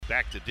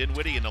Back to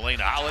Dinwiddie in the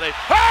lane of Holiday.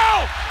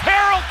 Oh!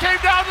 Harrell came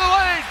down the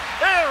lane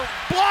and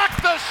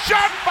blocked the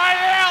shot by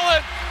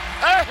Allen.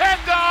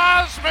 Ahead to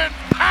Osman.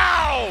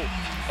 Pow!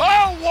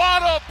 Oh,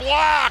 what a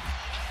block!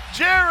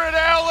 Jarrett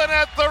Allen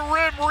at the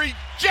rim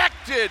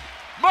rejected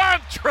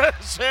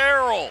Montrezl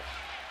Harrell.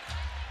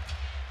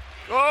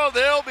 Oh,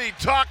 they'll be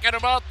talking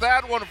about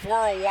that one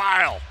for a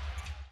while.